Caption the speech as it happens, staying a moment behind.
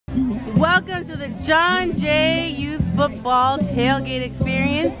Welcome to the John Jay Youth Football Tailgate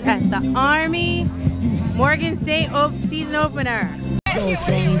Experience at the Army Morgan State season opener.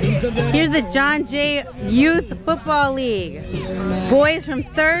 Here's the John Jay Youth Football League. Boys from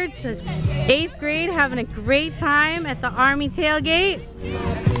 3rd to 8th grade having a great time at the Army tailgate.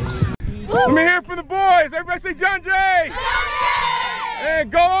 Let me hear it from the boys. Everybody say John Jay! John Jay!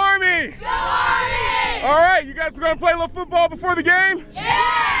 And go Army! Go Army! All right, you guys are going to play a little football before the game?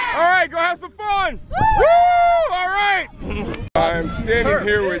 Yeah! All right, go have some fun. Woo! Woo! All right. I'm standing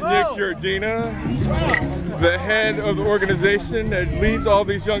here with Nick Jardina, the head of the organization that leads all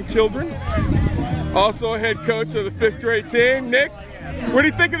these young children. Also a head coach of the 5th grade team. Nick, what do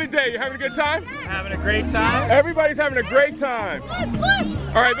you think of the day? You having a good time? Having a great time. Everybody's having a great time.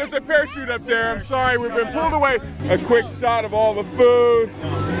 All right, there's a parachute up there. I'm sorry, we've been pulled away. A quick shot of all the food.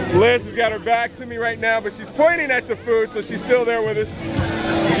 Liz has got her back to me right now, but she's pointing at the food, so she's still there with us.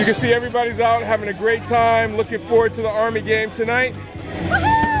 You can see everybody's out having a great time. Looking forward to the Army game tonight.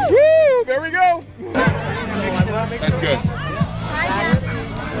 Woo! There we go. That's good.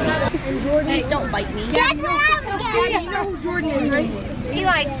 Please don't bite me. That's what I'm You know who Jordan is, right? He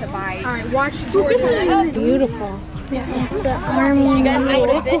likes to bite. Alright, watch Jordan. Beautiful. It's an Army. You guys know what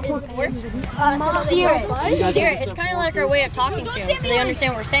a bit is for? Steer it. Steer it. It's kind of like our way of talking to them, so they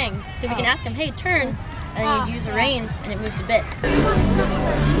understand what we're saying. So we can ask them, hey, turn, and you use the reins, and it moves a bit.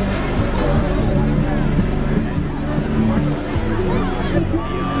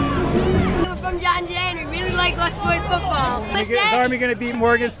 We're from John Jay and we really like Westwood football. Is Army going to beat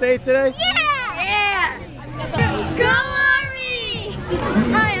Morgan State today? Yeah! Go Army!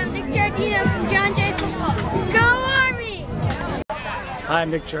 Hi, I'm Nick Jardina from John Jay Football. Go Army! Hi, I'm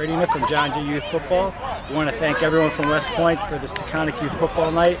Nick Jardina from John Jay Youth Football. We want to thank everyone from West Point for this Taconic Youth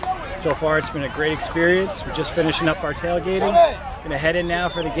Football Night. So far, it's been a great experience. We're just finishing up our tailgating. Going to head in now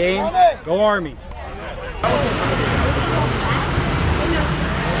for the game. Go Army!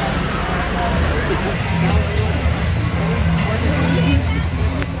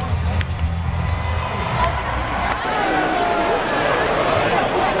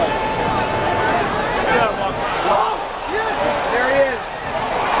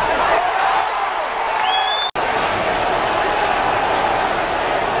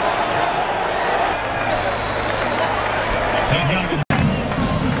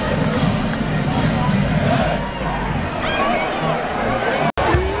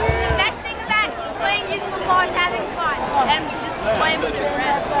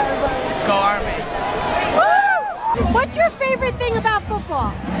 Go Army. Woo! What's your favorite thing about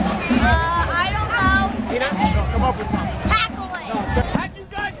football? I don't know. Come up with something.